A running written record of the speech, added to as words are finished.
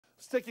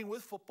Sticking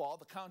with football,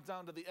 the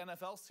countdown to the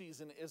NFL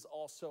season is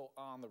also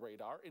on the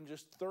radar. In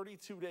just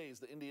 32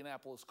 days, the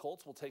Indianapolis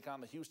Colts will take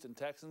on the Houston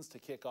Texans to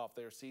kick off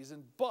their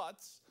season,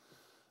 but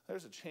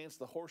there's a chance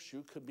the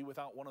Horseshoe could be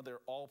without one of their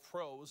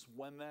all-pros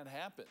when that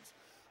happens.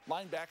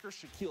 Linebacker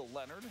Shaquille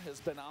Leonard has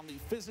been on the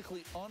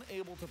physically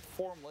unable to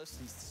perform list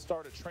since the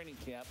start of training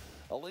camp.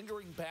 A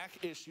lingering back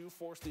issue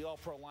forced the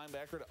all-pro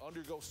linebacker to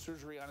undergo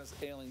surgery on his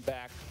ailing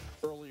back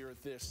earlier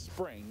this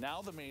spring.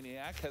 Now the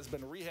Maniac has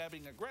been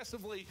rehabbing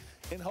aggressively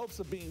in hopes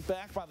of being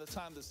back by the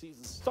time the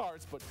season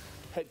starts, but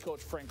head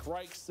coach Frank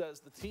Reich says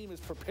the team is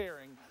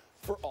preparing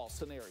for all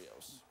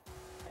scenarios.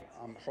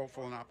 I'm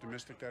hopeful and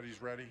optimistic that he's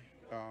ready,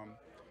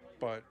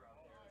 but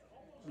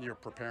you're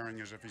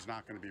preparing as if he's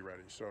not going to be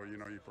ready. So, you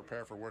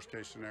prepare for worst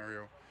case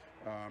scenario.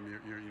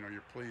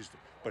 You're pleased.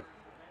 But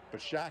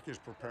Shaq is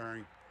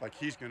preparing like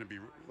he's going to be,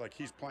 like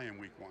he's playing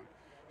week one.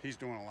 He's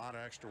doing a lot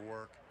of extra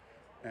work,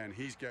 and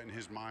he's getting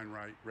his mind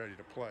right, ready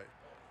to play.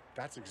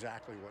 That's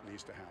exactly what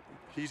needs to happen.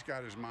 He's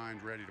got his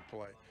mind ready to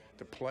play.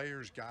 The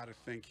player's got to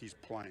think he's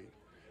playing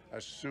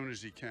as soon as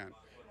he can.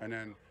 And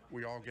then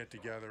we all get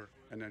together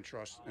and then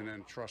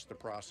trust the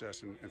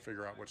process and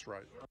figure out what's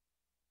right.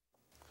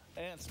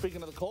 And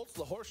speaking of the Colts,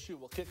 the Horseshoe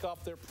will kick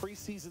off their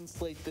preseason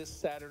slate this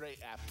Saturday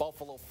at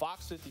Buffalo.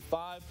 Fox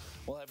 55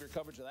 will have your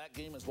coverage of that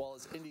game as well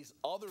as Indy's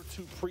other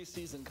two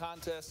preseason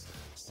contests.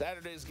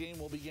 Saturday's game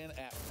will begin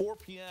at 4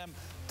 p.m.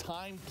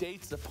 Time,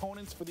 dates,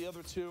 opponents for the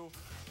other two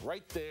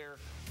right there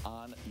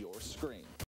on your screen.